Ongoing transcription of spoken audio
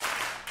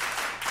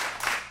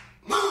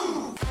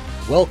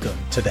Welcome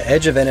to The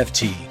Edge of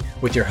NFT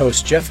with your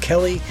hosts Jeff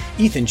Kelly,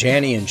 Ethan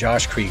Janney, and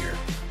Josh Krieger,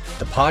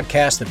 the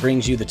podcast that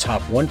brings you the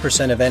top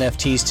 1% of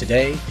NFTs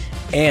today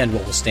and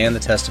what will stand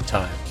the test of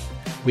time.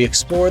 We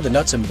explore the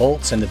nuts and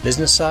bolts and the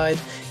business side,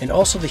 and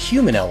also the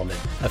human element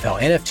of how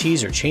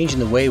NFTs are changing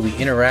the way we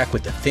interact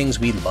with the things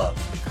we love.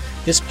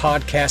 This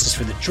podcast is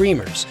for the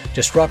dreamers,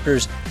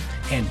 disruptors,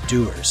 and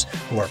doers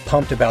who are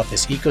pumped about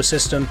this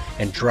ecosystem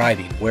and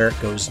driving where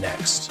it goes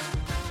next.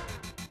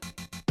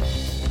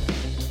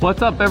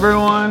 What's up,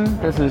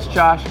 everyone? This is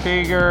Josh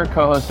Krieger,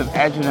 co-host of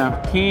Edge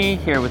NFT,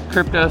 here with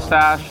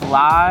CryptoStashe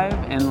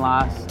live in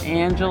Los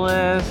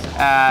Angeles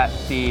at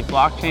the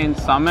Blockchain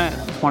Summit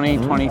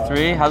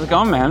 2023. How's it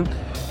going, man?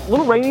 A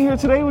little rainy here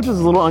today, which is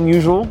a little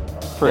unusual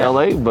for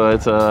LA,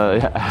 but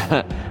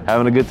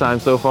having a good time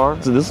so far.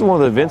 So this is one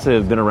of the events that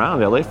have been around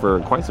LA for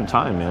quite some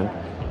time, man.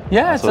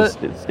 Yeah, so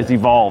it's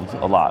evolved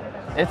a lot.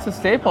 It's a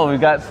staple. We've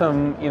got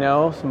some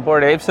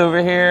Bored Apes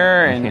over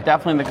here, and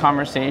definitely the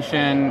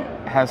conversation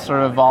has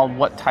sort of evolved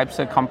what types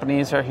of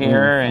companies are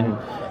here and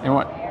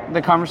what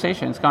the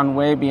conversation's gone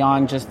way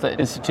beyond just the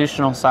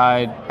institutional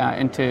side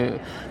into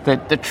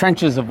the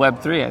trenches of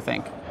Web3, I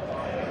think.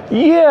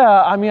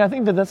 Yeah, I mean, I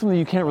think that's something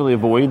you can't really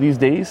avoid these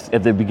days.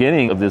 At the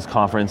beginning of this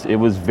conference, it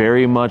was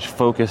very much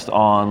focused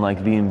on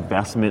like the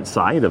investment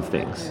side of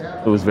things.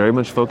 It was very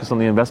much focused on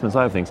the investment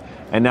side of things.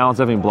 And now it's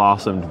definitely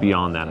blossomed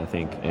beyond that, I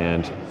think.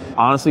 And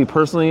honestly,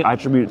 personally, I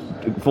attribute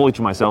fully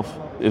to myself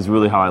is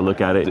really how I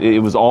look at it. It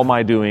was all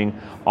my doing,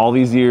 all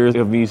these years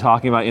of me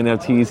talking about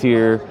NFTs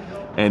here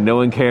and no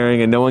one caring,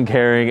 and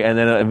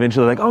then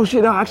eventually like, oh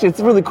shit, no, actually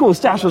it's really cool.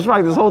 Stash was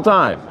right this whole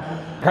time.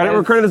 Credit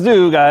where credit's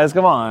due, guys.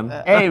 Come on.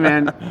 Hey,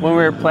 man. When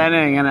we were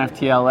planning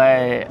NFT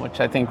LA, which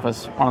I think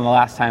was one of the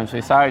last times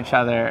we saw each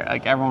other,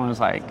 like everyone was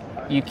like,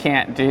 "You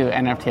can't do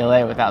NFT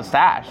LA without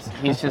Stash."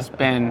 He's just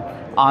been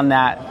on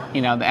that, the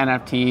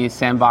NFT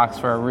sandbox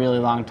for a really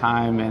long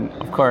time, and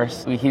of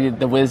course, we heeded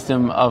the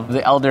wisdom of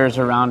the elders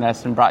around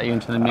us and brought you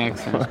into the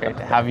mix, and it's great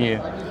to have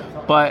you.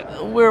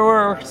 But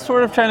we're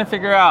sort of trying to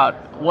figure out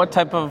what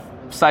type of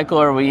cycle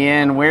are we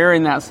in? Where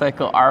in that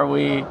cycle are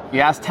we? You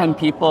ask 10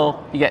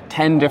 people, you get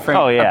 10 different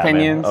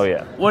opinions. Man. Oh,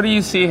 yeah. What do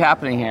you see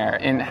happening here?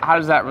 And how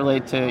does that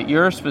relate to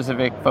your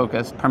specific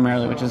focus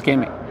primarily, which is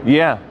gaming?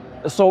 Yeah.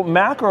 So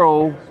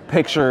macro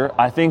picture,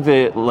 I think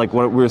that like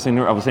what I was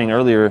saying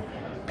earlier,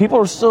 people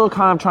are still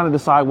kind of trying to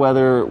decide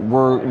whether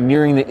we're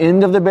nearing the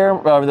end of the bear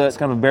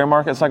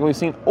market cycle we've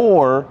seen,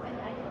 or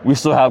we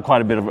still have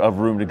quite a bit of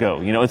room to go.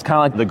 It's kind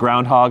of like the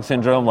groundhog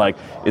syndrome. Like,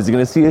 is he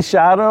going to see a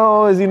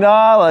shadow? Is he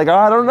not? Like,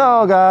 I don't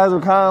know, guys. We're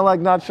kind of like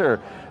not sure.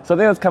 So I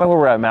think that's kind of where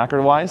we're at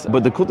macro-wise.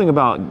 But the cool thing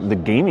about the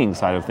gaming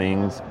side of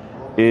things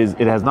is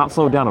it has not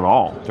slowed down at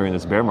all during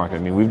this bear market. I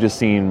mean, we've just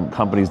seen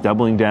companies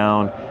doubling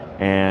down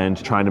and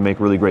trying to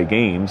make really great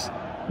games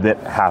that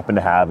happen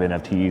to have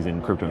NFTs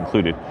and crypto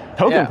included.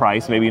 Token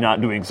price, maybe not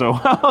doing so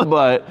well,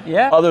 but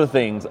other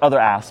things, other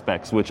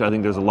aspects, which I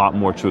think there's a lot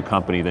more to a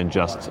company than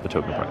just the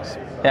token price.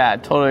 Yeah, I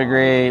totally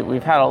agree.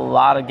 We've had a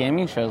lot of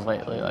gaming shows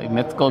lately, like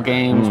Mythical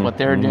Games. What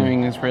they're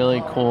doing is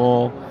really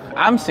cool.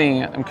 I'm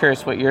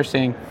curious what you're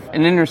seeing,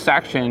 an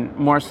intersection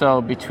more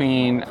so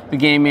between the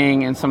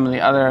gaming and some of the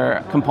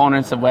other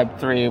components of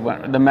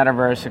Web3, the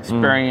metaverse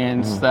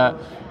experience,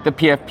 the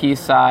PFP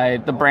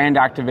side, the brand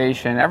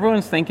activation.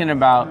 Everyone's thinking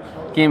about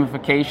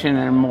gamification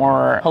in a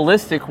more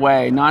holistic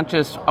way, not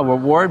just a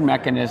reward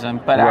mechanism,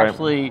 but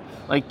actually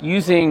like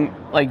using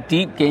like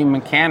deep game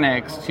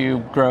mechanics to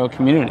grow a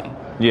community.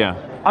 Yeah.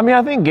 I mean,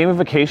 I think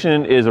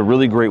gamification is a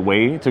really great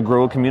way to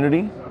grow a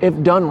community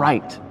if done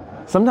right.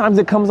 Sometimes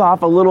it comes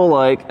off a little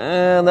like,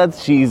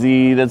 that's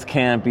cheesy, that's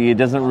campy, it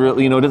doesn't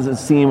really, it doesn't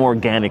seem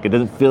organic, it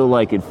doesn't feel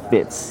like it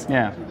fits.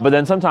 Yeah. But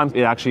then sometimes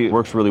it actually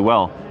works really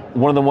well.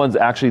 One of the ones,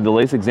 actually, the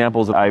latest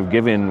examples that I've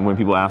given when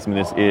people ask me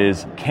this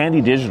is Candy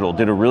Digital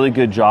did a really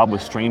good job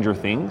with Stranger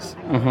Things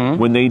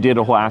when they did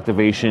a whole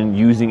activation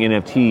using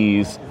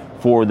NFTs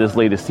for this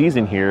latest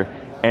season here.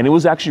 And it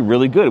was actually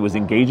really good. It was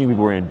engaging.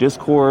 People were in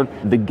Discord.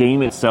 The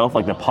game itself,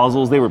 like the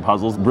puzzles, they were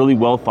puzzles, really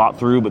well thought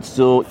through, but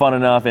still fun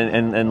enough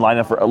and light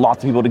enough for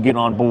lots of people to get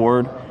on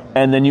board.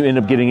 And then you end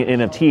up getting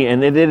an NFT,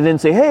 and they didn't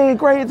say, hey,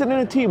 great, it's an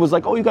NFT. It was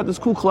like, oh, you got this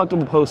cool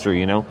collectible poster,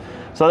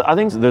 So I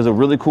think there's a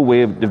really cool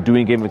way of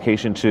doing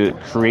gamification to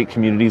create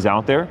communities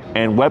out there,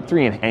 and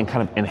Web3 and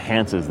kind of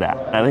enhances that.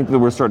 I think that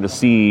we're starting to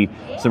see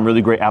some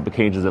really great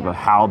applications of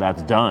how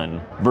that's done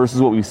versus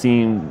what we've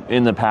seen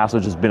in the past,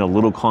 which has been a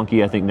little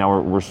clunky. I think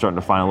now we're starting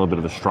to find a little bit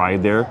of a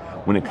stride there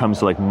when it comes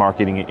to like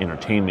marketing and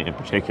entertainment in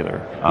particular.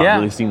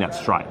 Really seeing that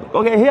stride. Like,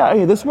 okay,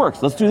 hey, this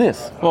works. Let's do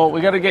this. Well,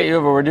 we got to get you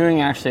over. We're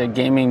doing actually a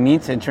gaming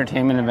meets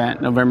entertainment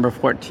event November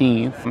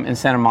 14th in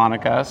Santa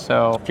Monica.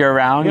 So if you're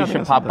around, you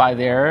should pop by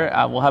there.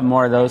 We'll have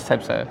more of those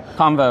types of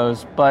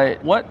convos.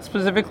 But what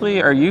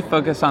specifically are you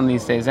focused on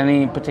these days?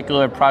 Any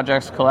particular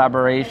projects,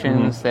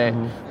 collaborations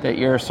that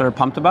you're sort of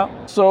pumped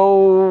about?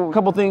 So a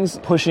couple things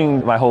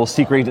pushing my whole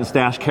Secret Agent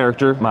Stash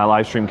character, my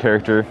live stream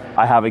character.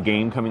 I have a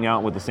game coming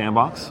out with the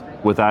Sandbox.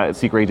 with that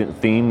secret agent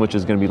theme, which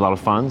is going to be a lot of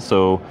fun.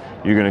 So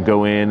you're going to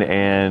go in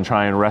and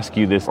try and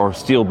rescue this or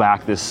steal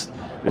back this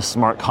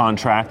smart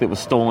contract that was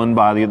stolen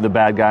by the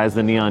bad guys,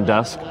 the Neon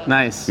Dusk.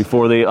 Nice.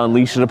 Before they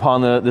unleash it upon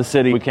the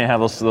city. We can't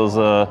have those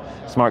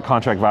smart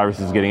contract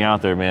viruses getting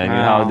out there, man. You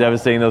know how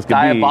devastating those could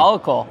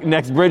Diabolical. be.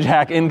 Next bridge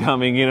hack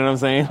incoming, you know what I'm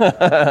saying?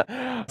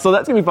 So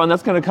that's going to be fun.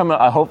 That's going to come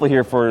hopefully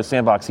here for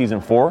Sandbox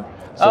Season 4.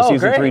 So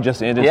Season 3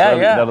 just ended, so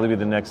that'll be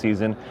the next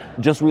season.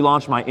 Just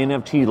relaunched my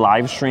NFT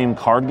live stream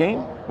card game,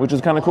 which is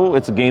kind of cool.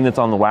 It's a game that's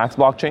on the Wax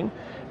blockchain.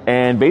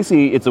 And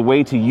basically, it's a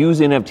way to use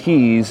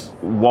NFTs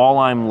while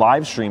I'm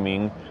live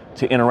streaming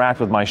to interact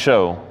with my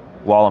show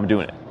while I'm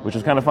doing it, which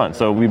is kind of fun.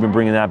 So we've been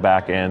bringing that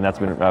back, and that's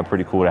been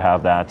pretty cool to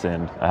have that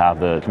and have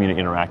the community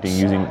interacting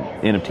using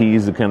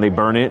NFTs. Can they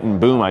burn it, and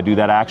boom, I do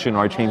that action,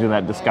 or I change in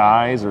that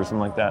disguise or something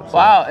like that. So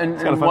wow, and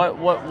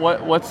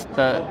what's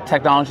the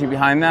technology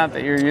behind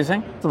that you're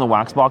using? It's on the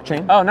Wax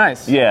blockchain. Oh,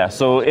 nice. Yeah,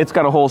 so it's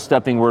got a whole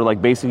step thing where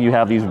like basically you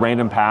have these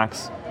random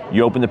packs.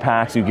 You open the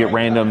packs, you get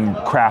random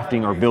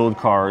crafting or build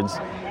cards.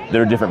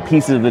 There are different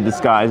pieces of the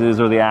disguises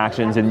or the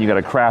actions, and you got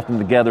to craft them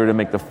together to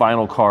make the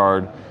final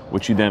card,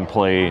 which you then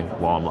play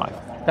while I'm live.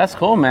 That's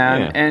cool,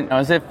 man. Yeah. And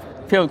as if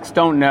folks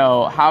don't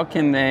know, how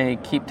can they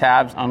keep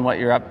tabs on what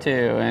you're up to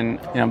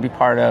and be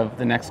part of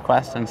the next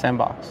quest in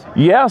Sandbox?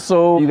 Yeah,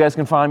 so you guys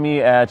can find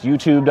me at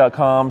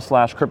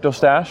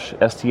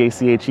youtube.com/CryptoStashe,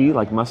 STACHE,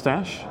 like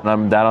mustache. And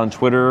I'm that on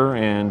Twitter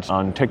and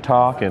on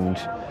TikTok and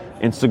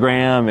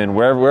Instagram and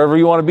wherever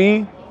you want to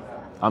be.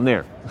 I'm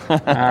there. All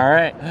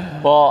right.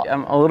 Well,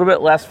 I'm a little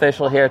bit less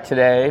facial here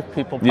today.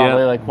 People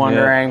probably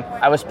wondering. Yeah.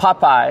 I was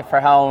Popeye for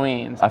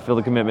Halloween. I feel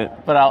the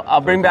commitment. But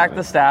I'll bring back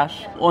the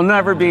stash. We'll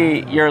never be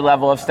your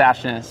level of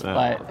stashness,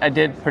 but I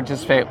did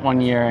participate one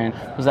year, and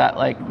was that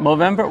like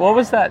Movember? What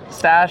was that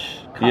stash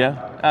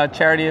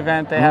charity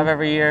event they have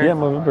every year? Yeah,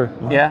 Movember.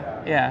 Mm-hmm.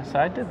 Yeah. So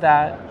I did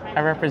that.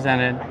 I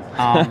represented.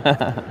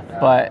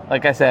 But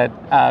like I said,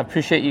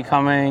 appreciate you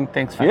coming.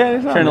 Thanks for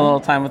sharing a little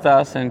time with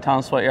us and telling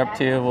us what you're up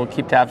to. We'll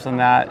keep tabs on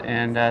that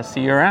and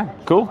see you around.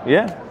 Cool.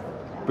 Yeah.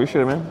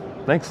 Appreciate it, man.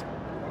 Thanks.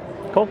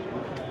 Cool.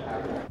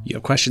 You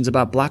have questions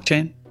about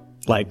blockchain?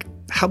 Like,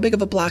 how big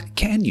of a block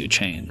can you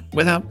chain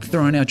without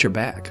throwing out your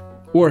bag?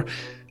 Or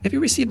if you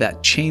received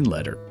that chain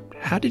letter,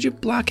 how did you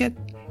block it?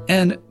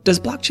 And does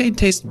blockchain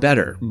taste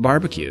better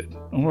barbecued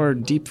or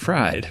deep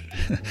fried?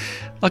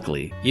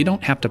 Luckily, you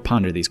don't have to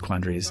ponder these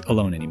quandaries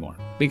alone anymore,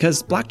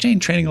 because Blockchain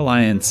Training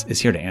Alliance is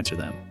here to answer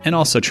them and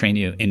also train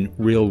you in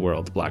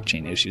real-world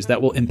blockchain issues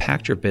that will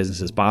impact your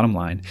business's bottom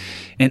line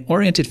and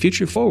orient it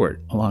future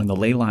forward along the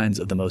ley lines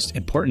of the most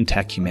important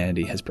tech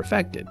humanity has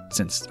perfected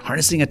since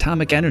harnessing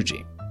atomic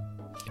energy.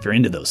 If you're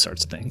into those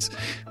sorts of things,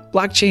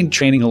 Blockchain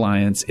Training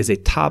Alliance is a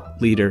top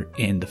leader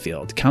in the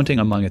field, counting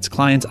among its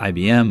clients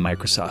IBM,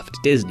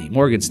 Microsoft, Disney,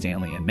 Morgan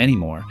Stanley, and many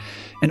more,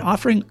 and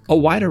offering a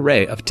wide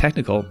array of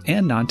technical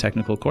and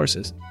non-technical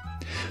courses.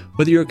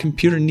 Whether you're a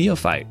computer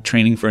neophyte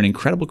training for an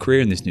incredible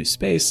career in this new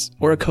space,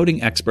 or a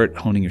coding expert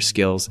honing your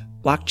skills,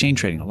 Blockchain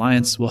Training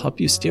Alliance will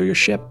help you steer your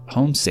ship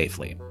home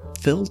safely,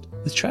 filled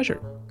with treasure.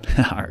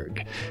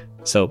 Arg.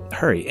 So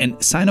hurry and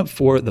sign up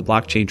for the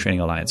Blockchain Training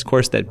Alliance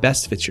course that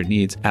best fits your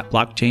needs at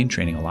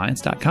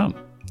blockchaintrainingalliance.com.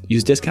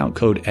 Use discount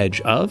code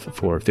EDGEOF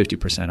for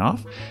 50%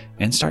 off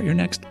and start your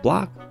next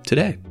block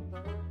today.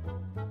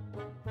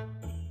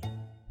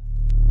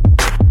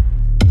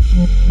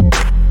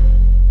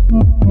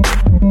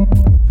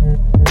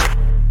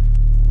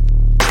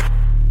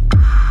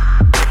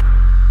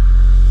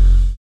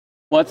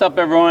 What's up,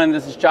 everyone?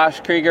 This is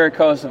Josh Krieger,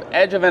 co-host of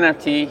Edge of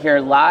NFT, here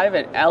live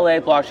at LA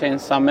Blockchain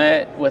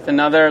Summit with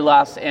another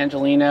Los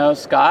Angelino,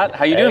 Scott.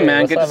 How you doing,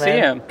 man? Good to see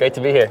you. Great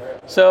to be here.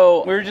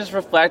 So we were just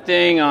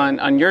reflecting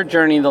on your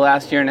journey the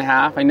last year and a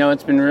half. I know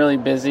it's been really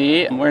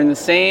busy. We're in the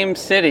same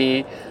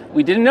city.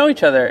 We didn't know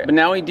each other, but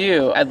now we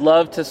do. I'd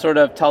love to sort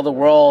of tell the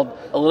world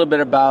a little bit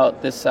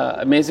about this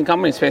amazing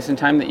company, Space and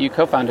Time, that you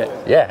co-founded.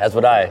 Yeah, as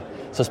would I.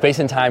 So Space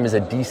and Time is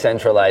a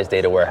decentralized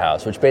data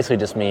warehouse, which basically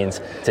just means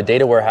it's a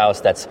data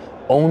warehouse that's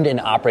owned and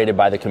operated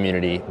by the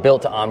community,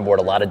 built to onboard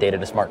a lot of data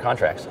to smart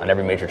contracts on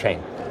every major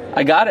chain.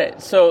 I got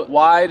it. So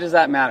why does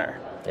that matter?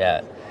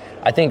 Yeah.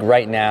 I think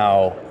right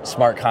now,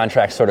 smart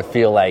contracts sort of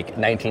feel like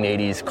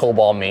 1980s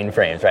COBOL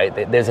mainframes,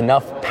 right? There's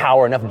enough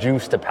power, enough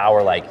juice to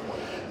power like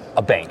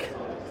a bank,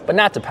 but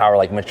not to power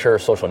like mature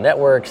social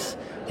networks,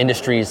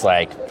 industries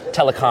like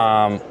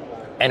telecom,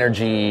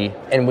 energy,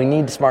 and we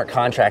need smart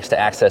contracts to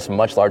access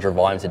much larger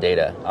volumes of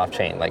data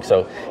off-chain. Like,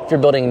 so if you're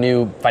building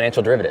new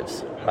financial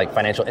derivatives, like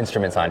financial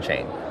instruments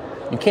on-chain,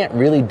 you can't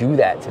really do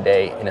that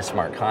today in a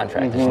smart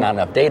contract. Mm-hmm. There's not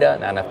enough data,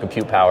 not enough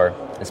compute power,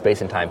 and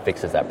Space and Time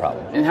fixes that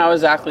problem. And how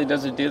exactly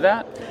does it do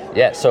that?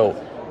 Yeah, so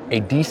a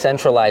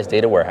decentralized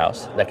data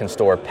warehouse that can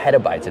store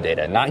petabytes of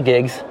data, not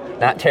gigs,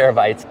 not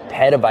terabytes,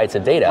 petabytes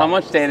of data. How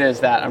much data is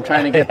that? I'm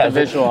trying to get the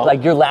visual.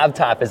 Like your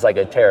laptop is like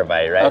a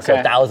terabyte, right? Okay. So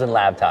 1,000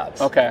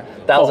 laptops. Okay.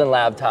 1,000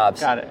 laptops.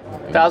 Got it.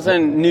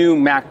 1,000 new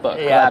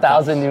MacBooks. Yeah,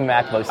 1,000 new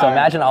MacBooks. So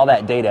imagine all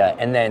that data,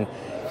 and then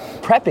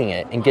prepping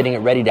it and getting it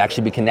ready to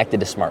actually be connected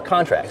to smart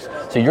contracts.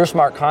 So your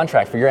smart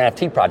contract for your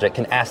NFT project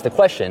can ask the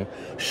question,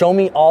 show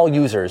me all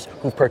users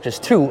who've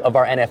purchased 2 of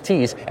our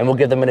NFTs, and we'll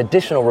give them an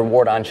additional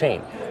reward on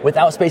chain.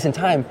 Without space and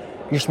time,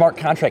 your smart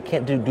contract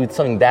can't do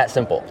something that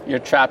simple. You're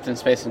trapped in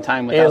space and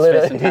time without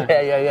space and time.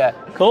 Yeah.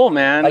 Cool,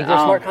 man. Like your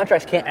smart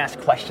contracts can't ask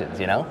questions,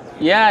 you know?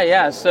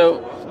 Yeah. So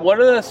what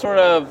are the sort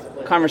of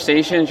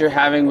conversations you're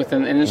having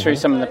within the industry,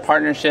 some of the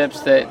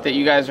partnerships that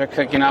you guys are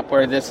cooking up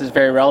where this is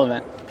very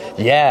relevant?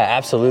 Yeah,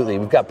 absolutely.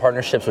 We've got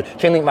partnerships with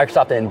Chainlink,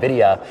 Microsoft, and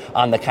NVIDIA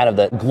on the kind of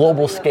the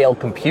global scale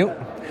compute,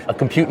 a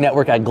compute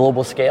network at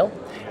global scale,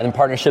 and then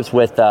partnerships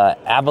with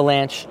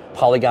Avalanche,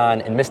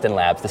 Polygon, and Mistin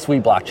Labs, the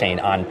Sui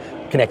blockchain, on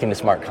connecting to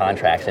smart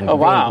contracts and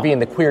being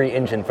the query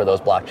engine for those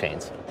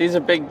blockchains. These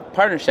are big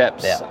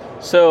partnerships. Yeah.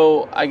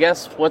 So I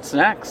guess what's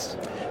next?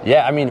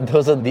 Yeah, I mean,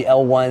 those are the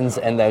L1s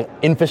and the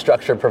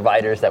infrastructure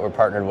providers that we're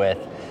partnered with.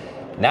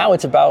 Now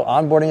it's about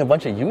onboarding a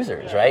bunch of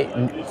users, right?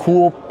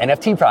 Cool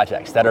NFT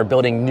projects that are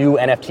building new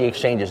NFT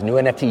exchanges, new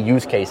NFT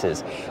use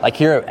cases. Like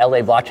here at LA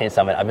Blockchain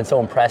Summit, I've been so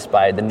impressed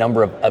by the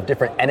number of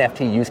different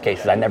NFT use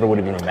cases I never would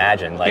have even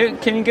imagined.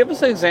 Like, can you give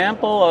us an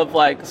example of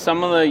like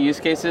some of the use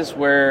cases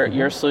where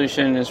your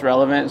solution is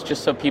relevant,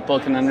 just so people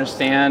can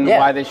understand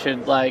why they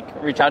should like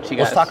reach out to you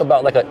guys? Let's talk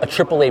about like a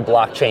AAA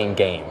blockchain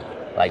game,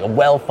 like a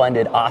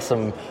well-funded,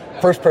 awesome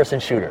first-person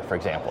shooter, for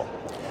example.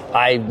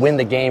 I win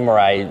the game or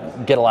I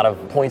get a lot of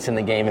points in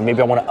the game and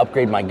maybe I want to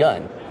upgrade my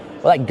gun.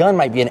 Well, that gun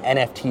might be an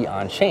NFT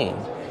on chain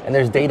and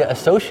there's data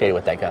associated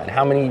with that gun.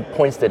 How many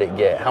points did it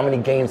get? How many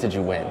games did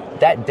you win?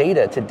 That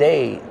data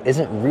today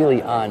isn't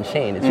really on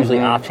chain. It's usually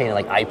off chain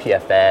like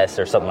IPFS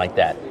or something like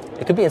that.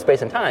 It could be in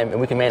space and time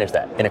and we can manage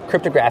that in a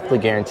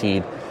cryptographically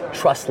guaranteed,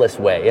 trustless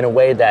way, in a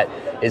way that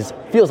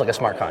feels like a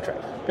smart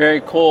contract.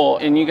 Very cool.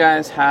 And you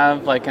guys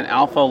have like an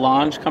alpha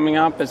launch coming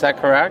up, is that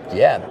correct?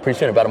 Yeah, pretty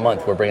soon, about a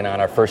month, we're bringing on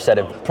our first set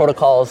of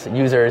protocols,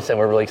 users, and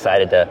we're really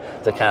excited to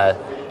kind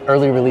of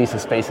early release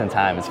of space and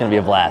time. It's going to be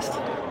a blast.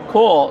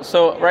 Cool.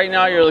 So right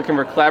now you're looking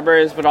for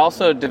collaborators, but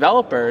also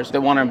developers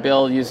that want to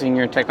build using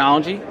your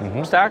technology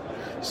stack.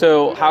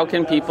 So how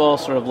can people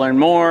sort of learn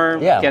more,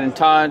 get in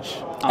touch,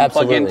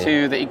 plug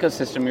into the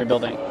ecosystem you're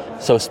building?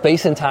 So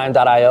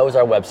spaceandtime.io is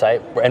our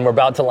website, and we're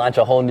about to launch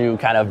a whole new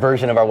kind of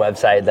version of our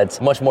website that's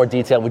much more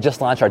detailed. We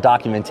just launched our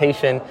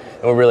documentation,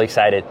 and we're really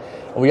excited.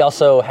 We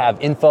also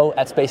have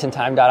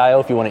info@spaceandtime.io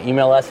if you want to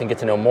email us and get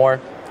to know more.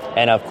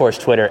 And of course,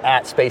 Twitter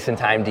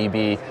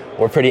 @spaceandtimedb.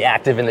 We're pretty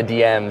active in the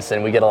DMs,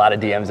 and we get a lot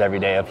of DMs every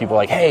day of people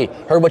like, hey,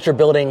 heard what you're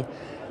building.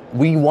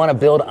 We want to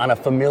build on a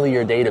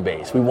familiar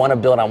database. We want to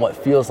build on what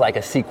feels like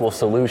a SQL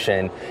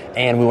solution,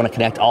 and we want to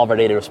connect all of our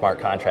data to smart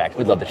contracts.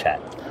 We'd love to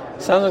chat.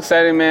 Sounds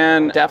exciting,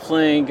 man.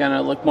 Definitely going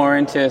to look more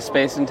into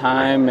space and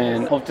time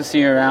and hope to see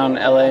you around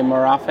LA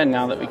more often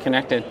now that we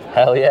connected.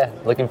 Hell yeah.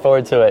 Looking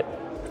forward to it.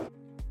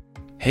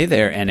 Hey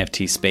there,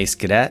 NFT Space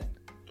Cadet.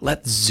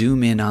 Let's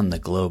zoom in on the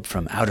globe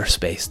from outer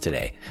space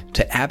today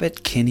to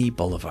Abbot Kinney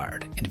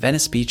Boulevard in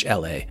Venice Beach,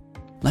 LA.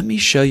 Let me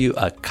show you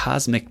a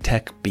cosmic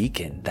tech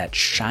beacon that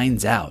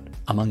shines out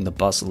among the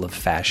bustle of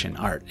fashion,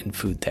 art, and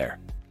food there.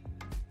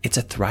 It's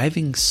a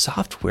thriving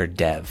software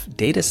dev,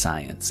 data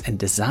science, and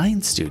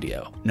design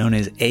studio known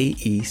as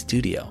AE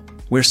Studio,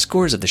 where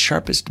scores of the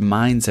sharpest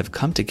minds have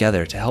come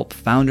together to help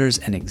founders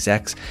and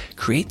execs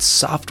create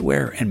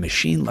software and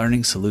machine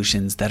learning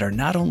solutions that are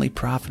not only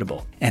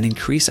profitable and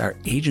increase our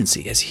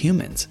agency as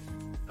humans,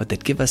 but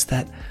that give us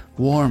that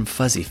warm,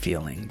 fuzzy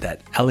feeling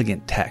that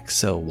elegant tech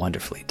so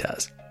wonderfully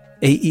does.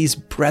 AE's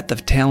breadth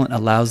of talent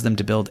allows them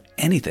to build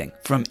anything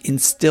from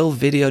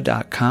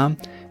instillvideo.com,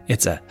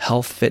 it's a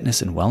health,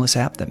 fitness, and wellness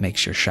app that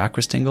makes your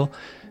chakras tingle,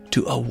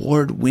 to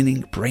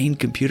award-winning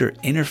brain-computer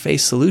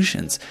interface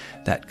solutions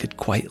that could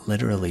quite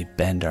literally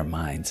bend our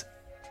minds.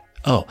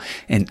 Oh,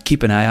 and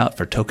keep an eye out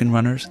for Token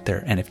Runners,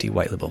 their NFT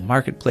white label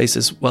marketplace,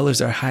 as well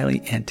as our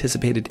highly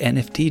anticipated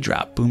NFT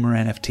drop, Boomer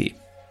NFT.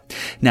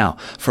 Now,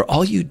 for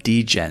all you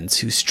degens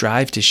who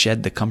strive to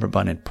shed the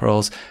cummerbund and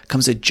pearls,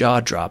 comes a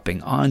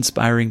jaw-dropping,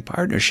 awe-inspiring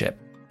partnership,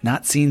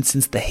 not seen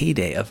since the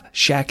heyday of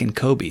Shaq and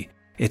Kobe.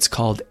 It's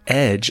called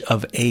Edge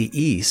of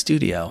AE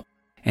Studio,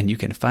 and you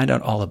can find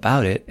out all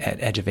about it at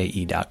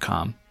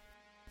edgeofae.com.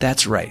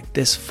 That's right,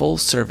 this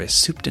full-service,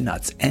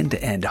 soup-to-nuts,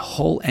 end-to-end,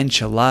 whole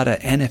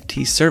enchilada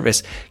NFT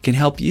service can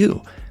help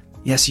you,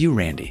 yes you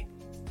Randy,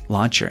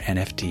 launch your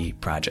NFT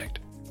project.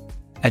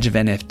 Edge of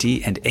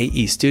NFT and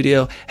AE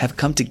Studio have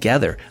come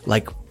together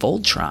like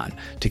Voltron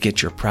to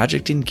get your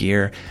project in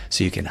gear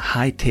so you can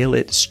hightail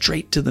it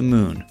straight to the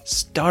moon,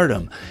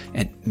 stardom,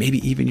 and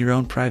maybe even your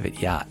own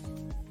private yacht.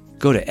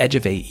 Go to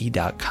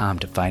edgeofae.com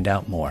to find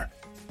out more.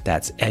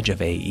 That's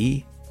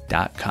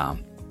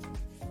edgeofae.com.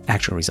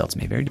 Actual results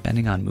may vary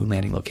depending on moon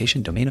landing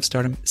location, domain of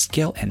stardom,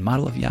 scale and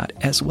model of yacht,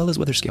 as well as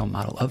whether scale,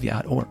 model of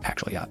yacht, or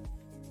actual yacht.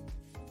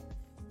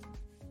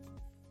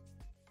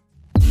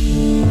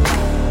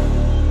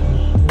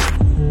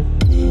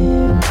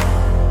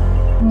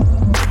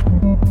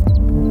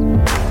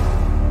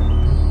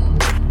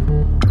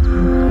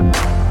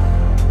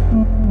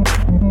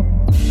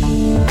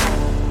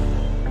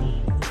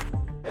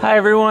 Hi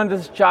everyone,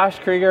 this is Josh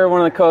Krieger, one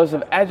of the co-hosts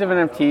of Edge of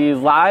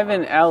NFT, live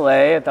in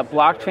LA at the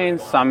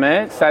Blockchain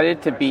Summit.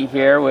 Excited to be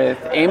here with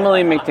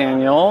Amyli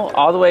McDaniel,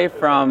 all the way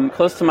from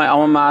close to my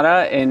alma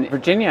mater in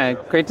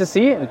Virginia. Great to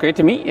see you, great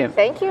to meet you.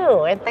 Thank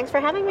you, and thanks for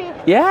having me.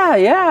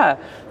 Yeah.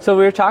 So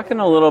we were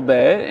talking a little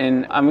bit,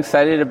 and I'm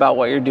excited about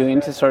what you're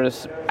doing to sort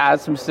of add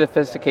some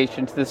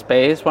sophistication to the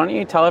space. Why don't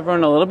you tell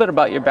everyone a little bit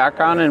about your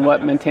background and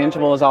what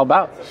MINTangible is all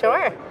about?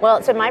 Sure.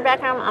 Well, so my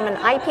background, I'm an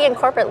IP and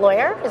corporate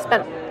lawyer who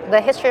spent the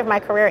history of my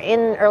career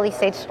in early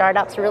stage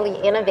startups really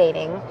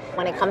innovating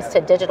when it comes to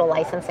digital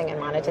licensing and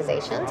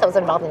monetization. So I was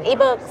involved in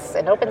ebooks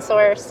and open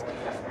source.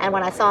 And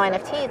when I saw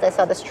NFTs, I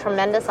saw this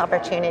tremendous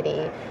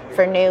opportunity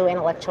for new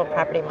intellectual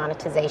property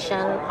monetization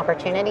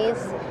opportunities.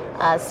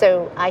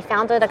 So I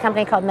founded a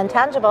company called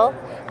MINTangible.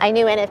 I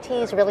knew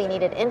NFTs really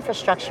needed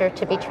infrastructure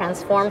to be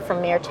transformed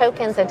from mere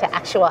tokens into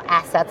actual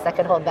assets that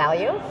could hold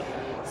value.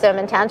 So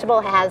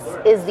MINTangible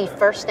is the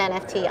first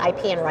NFT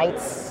IP and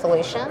rights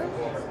solution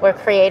where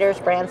creators,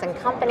 brands, and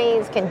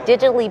companies can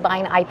digitally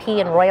bind IP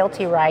and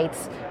royalty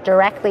rights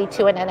directly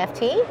to an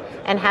NFT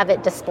and have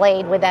it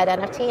displayed with that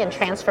NFT and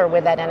transfer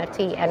with that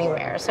NFT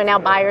anywhere. So now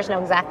buyers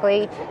know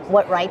exactly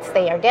what rights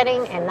they are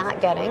getting and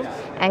not getting,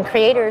 and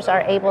creators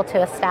are able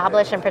to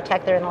establish and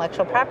protect their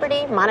intellectual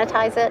property,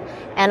 monetize it,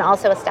 and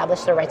also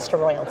establish their rights to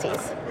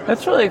royalties.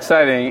 That's really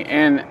exciting,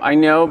 and I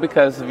know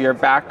because of your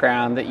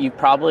background that you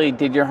probably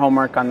did your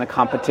homework on the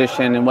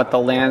competition and what the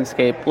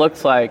landscape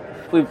looks like.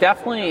 We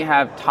definitely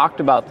have talked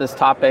about this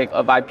topic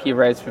of IP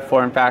rights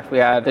before. In fact, we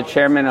had the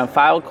chairman of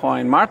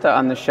Filecoin, Martha,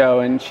 on the show,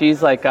 and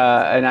she's like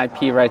an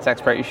IP rights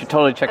expert. You should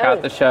totally check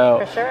out the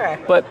show. For sure.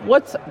 But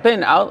what's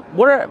been out?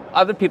 What are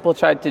other people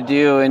tried to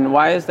do, and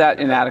why is that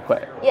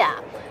inadequate? Yeah.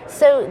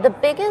 So the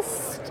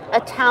biggest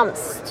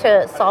attempts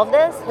to solve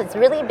this has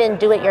really been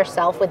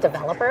do-it-yourself with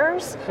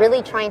developers,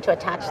 really trying to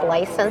attach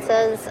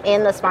licenses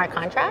in the smart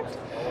contract.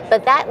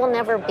 But that will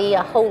never be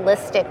a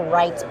holistic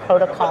rights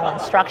protocol and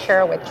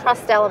structure with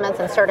trust elements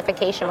and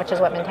certification, which is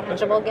what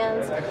MINTangible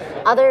gives.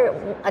 Other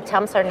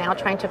attempts are now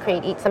trying to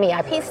create some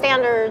EIP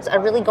standards, are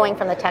really going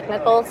from the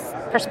technical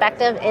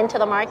perspective into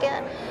the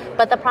market.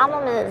 But the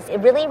problem is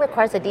it really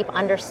requires a deep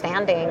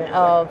understanding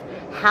of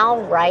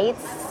how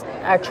rights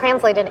are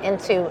translated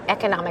into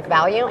economic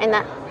value, and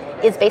that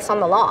is based on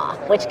the law,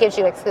 which gives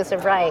you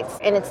exclusive rights.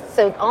 And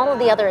so all of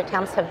the other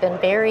attempts have been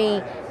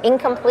very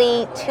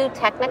incomplete, too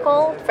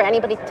technical for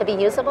anybody to be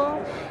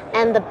usable.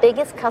 And the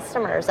biggest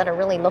customers that are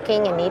really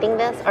looking and needing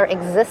this are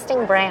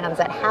existing brands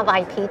that have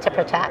IP to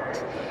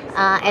protect.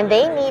 And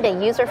they need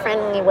a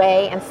user-friendly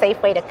way and safe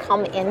way to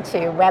come into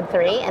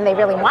Web3, and they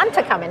really want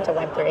to come into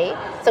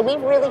Web3. So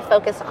we've really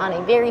focused on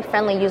a very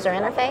friendly user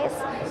interface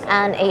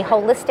and a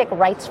holistic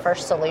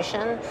rights-first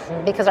solution,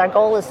 because our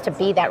goal is to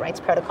be that rights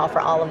protocol for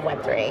all of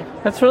Web3.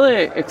 That's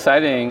really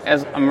exciting.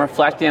 As I'm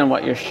reflecting on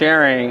what you're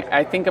sharing,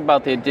 I think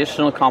about the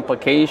additional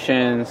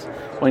complications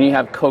when you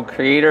have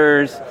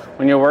co-creators,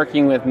 when you're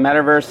working with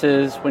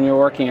metaverses, when you're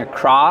working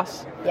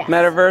across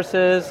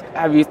metaverses.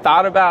 Have you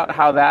thought about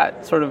how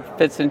that sort of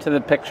fits into the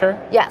picture?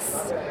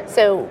 Yes.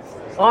 So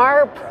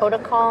our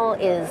protocol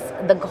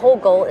the whole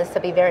goal is to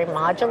be very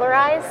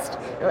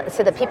modularized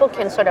so that people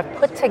can sort of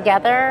put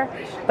together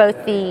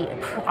both the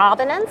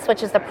provenance,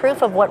 which is the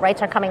proof of what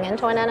rights are coming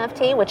into an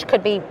NFT, which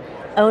could be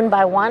owned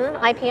by one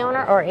IP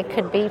owner, or it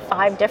could be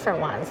 5 different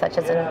ones, such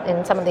as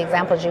in some of the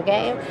examples you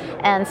gave.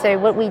 And so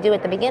what we do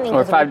at the beginning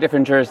is 5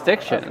 different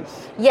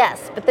jurisdictions.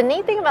 Yes, but the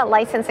neat thing about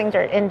licensing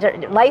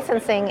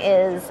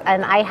is,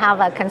 and I have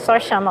a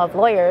consortium of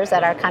lawyers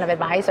that are kind of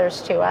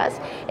advisors to us,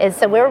 is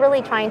so we're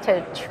really trying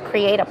to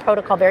create a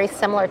protocol very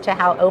similar to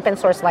how open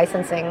source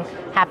licensing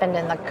happened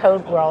in the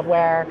code world,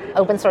 where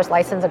open source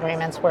license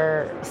agreements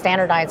were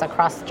standardized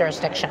across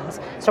jurisdictions.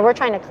 So we're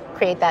trying to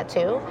create that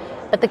too.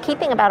 But the key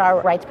thing about our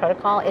rights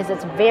protocol is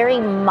it's very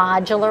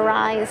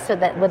modularized, so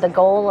that with the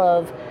goal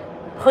of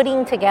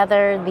putting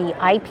together the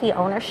IP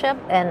ownership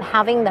and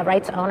having the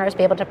rights owners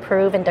be able to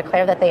prove and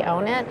declare that they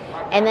own it,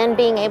 and then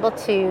being able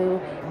to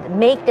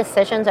make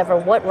decisions over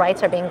what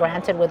rights are being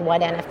granted with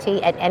what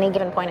NFT at any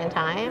given point in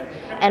time.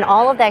 And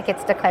all of that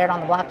gets declared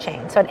on the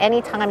blockchain. So at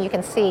any time you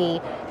can see,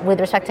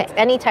 with respect to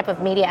any type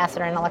of media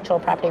asset or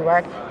intellectual property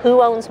work,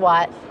 who owns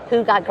what,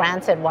 who got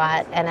granted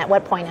what, and at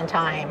what point in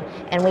time.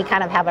 And we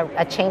kind of have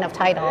a chain of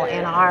title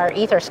in our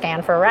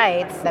Etherscan for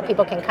rights that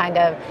people can kind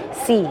of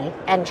see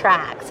and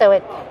track. So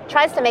it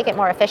tries to make it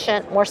more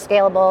efficient, more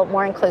scalable,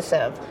 more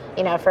inclusive,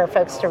 for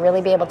folks to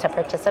really be able to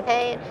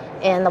participate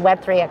in the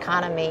Web3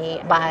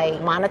 economy by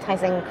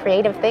monetizing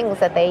creative things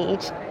that they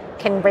each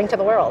can bring to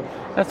the world.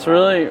 That's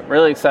really,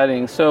 really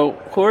exciting. So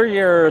who are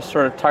your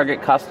sort of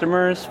target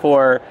customers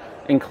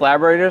and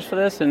collaborators for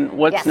this, and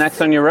what's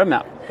next on your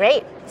roadmap?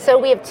 Great. So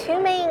we have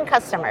 2 main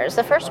customers.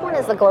 The first one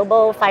is the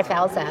Global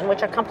 5000,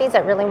 which are companies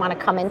that really want to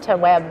come into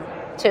Web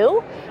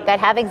 2 that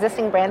have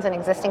existing brands and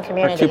existing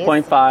communities. Or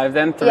 2.5,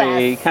 then 3,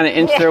 Yes. kind of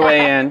inch their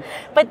way in.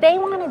 But they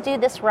want to do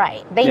this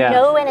right. They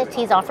know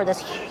NFTs offer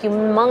this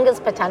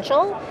humongous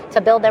potential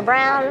to build their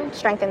brand,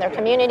 strengthen their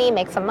community,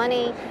 make some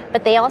money,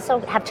 but they also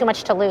have too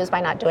much to lose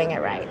by not doing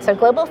it right. So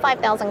global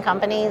 5,000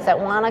 companies that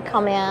want to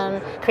come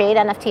in, create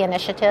NFT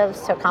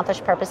initiatives to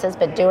accomplish purposes,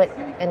 but do it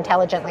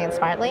intelligently and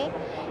smartly.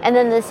 And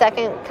then the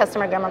second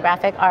customer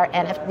demographic are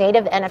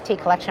native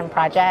NFT collection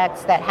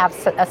projects that have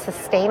a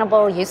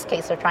sustainable use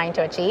case they're trying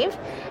to achieve,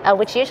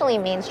 which usually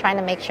means trying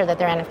to make sure that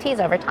their NFTs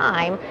over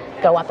time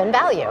go up in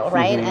value,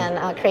 right?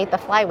 And create the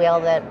flywheel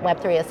that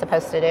Web3 is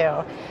supposed to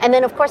do. And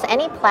then, of course,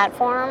 any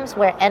platforms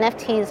where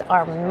NFTs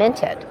are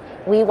minted,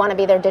 we want to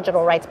be their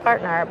digital rights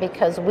partner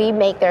because we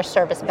make their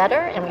service better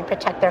and we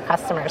protect their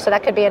customers. So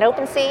that could be an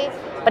OpenSea,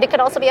 but it could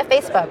also be a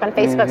Facebook. When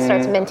Facebook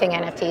starts minting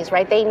NFTs,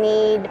 right? They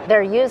need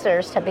their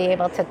users to be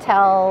able to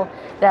tell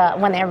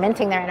when they're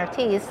minting their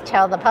NFTs,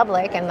 tell the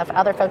public and the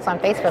other folks on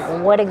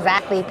Facebook what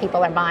exactly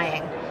people are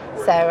buying.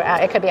 So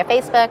it could be a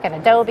Facebook, an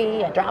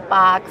Adobe, a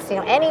Dropbox,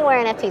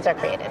 anywhere NFTs are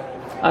created.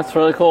 That's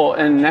really cool.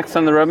 And next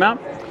on the roadmap?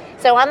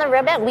 So on the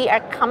roadmap, we are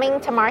coming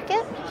to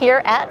market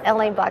here at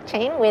LA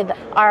Blockchain with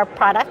our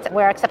product.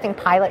 We're accepting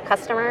pilot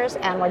customers,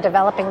 and we're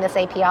developing this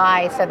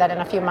API so that in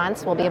a few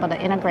months we'll be able to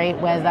integrate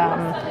with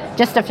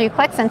just a few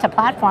clicks into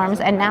platforms.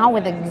 And now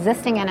with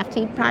existing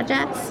NFT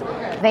projects,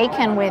 they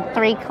can, with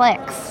 3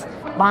 clicks,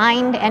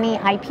 bind any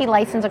IP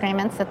license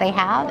agreements that they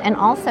have and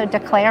also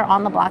declare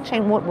on the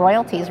blockchain what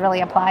royalties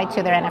really apply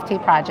to their NFT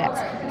projects.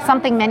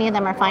 Something many of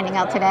them are finding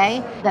out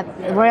today, that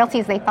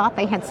royalties they thought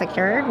they had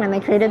secured when they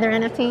created their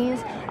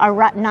NFTs are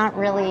not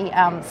really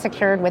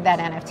secured with that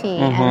NFT.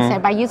 And so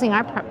by using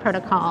our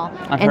protocol,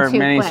 I've heard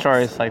many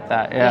stories like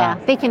that. Yeah,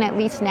 they can at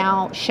least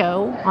now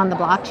show on the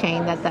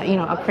blockchain that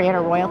a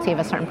creator royalty of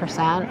a certain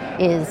percent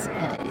is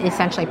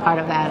essentially part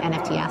of that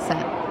NFT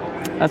asset.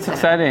 That's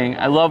exciting.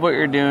 I love what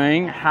you're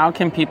doing. How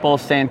can people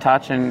stay in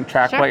touch and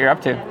track what you're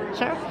up to?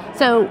 Sure.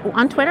 So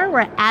on Twitter,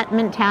 we're at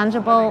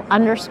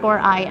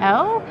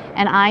MINTangible_IO,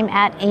 and I'm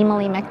at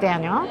Amyli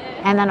McDaniel.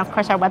 And then, of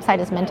course, our website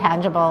is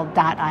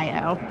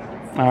MINTangible.io.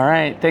 All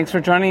right. Thanks for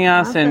joining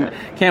us, Awesome. and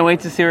can't wait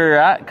to see where you're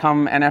at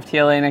come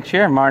NFTLA next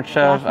year, March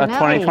of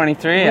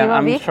 2023.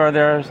 I'm sure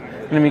there's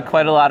going to be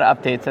quite a lot of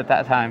updates at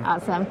that time.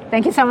 Awesome.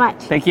 Thank you so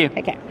much. Thank you.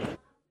 Take care.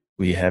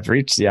 We have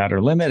reached the outer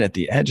limit at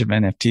the edge of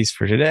NFTs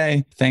for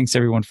today. Thanks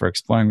everyone for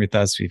exploring with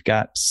us. We've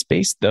got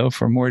space though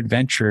for more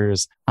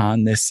adventures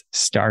on this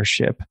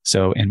starship.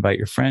 So invite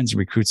your friends,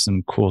 recruit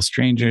some cool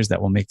strangers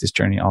that will make this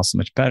journey all so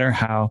much better.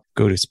 How?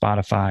 Go to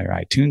Spotify or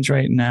iTunes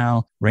right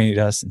now, rate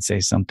us and say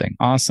something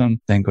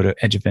awesome. Then go to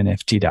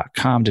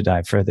edgeofnft.com to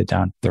dive further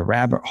down the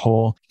rabbit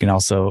hole. You can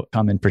also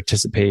come and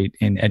participate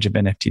in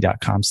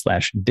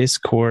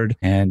edgeofnft.com/Discord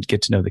and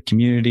get to know the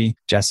community.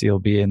 Jesse will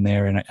be in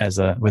there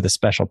with a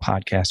special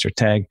podcaster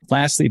tag.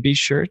 Lastly, be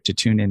sure to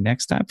tune in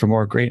next time for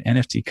more great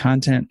NFT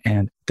content.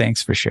 And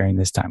thanks for sharing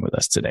this time with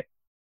us today.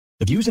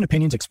 The views and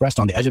opinions expressed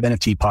on the Edge of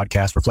NFT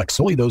podcast reflect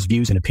solely those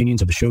views and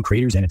opinions of the show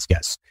creators and its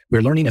guests.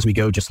 We're learning as we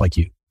go, just like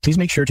you. Please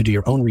make sure to do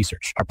your own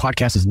research. Our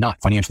podcast is not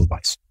financial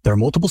advice. There are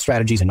multiple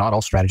strategies and not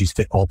all strategies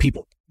fit all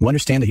people. You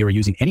understand that you are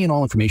using any and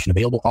all information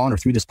available on or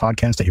through this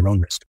podcast at your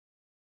own risk.